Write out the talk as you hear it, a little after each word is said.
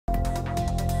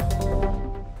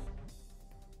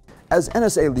As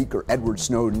NSA leaker Edward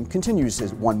Snowden continues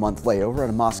his one-month layover at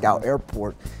a Moscow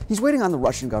airport, he's waiting on the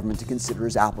Russian government to consider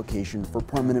his application for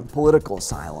permanent political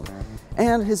asylum.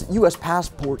 And his U.S.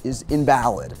 passport is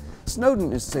invalid.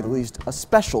 Snowden is, to say the least, a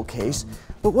special case,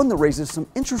 but one that raises some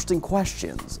interesting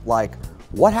questions, like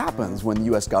what happens when the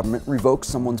U.S. government revokes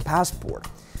someone's passport?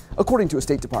 According to a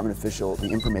State Department official,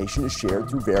 the information is shared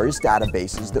through various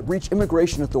databases that reach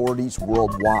immigration authorities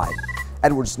worldwide.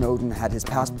 Edward Snowden had his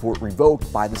passport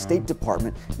revoked by the State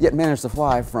Department, yet managed to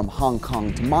fly from Hong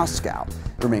Kong to Moscow.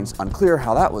 It remains unclear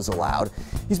how that was allowed.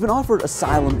 He's been offered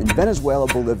asylum in Venezuela,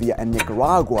 Bolivia, and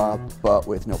Nicaragua, but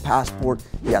with no passport,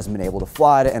 he hasn't been able to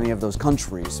fly to any of those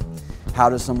countries. How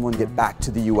does someone get back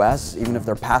to the U.S. even if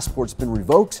their passport's been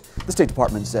revoked? The State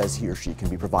Department says he or she can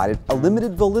be provided a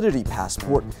limited validity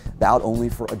passport valid only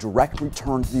for a direct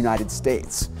return to the United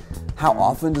States. How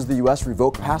often does the U.S.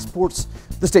 revoke passports?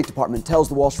 The State Department tells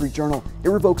the Wall Street Journal it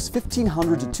revokes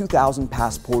 1,500 to 2,000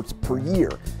 passports per year.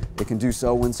 It can do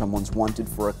so when someone's wanted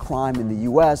for a crime in the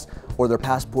U.S. or their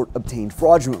passport obtained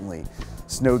fraudulently.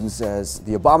 Snowden says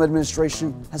the Obama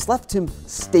administration has left him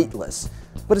stateless.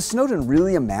 But is Snowden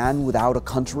really a man without a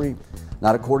country?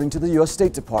 Not according to the U.S.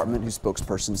 State Department, whose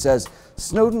spokesperson says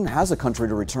Snowden has a country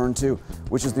to return to,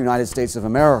 which is the United States of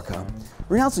America.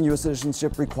 Renouncing U.S.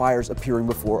 citizenship requires appearing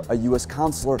before a U.S.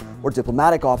 consular or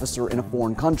diplomatic officer in a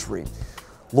foreign country.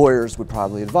 Lawyers would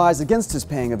probably advise against his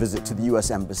paying a visit to the U.S.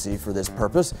 Embassy for this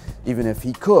purpose, even if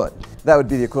he could. That would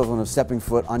be the equivalent of stepping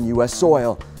foot on U.S.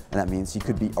 soil, and that means he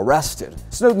could be arrested.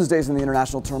 Snowden's days in the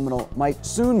international terminal might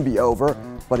soon be over,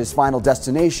 but his final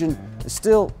destination is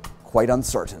still quite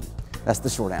uncertain. That's the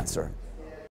short answer.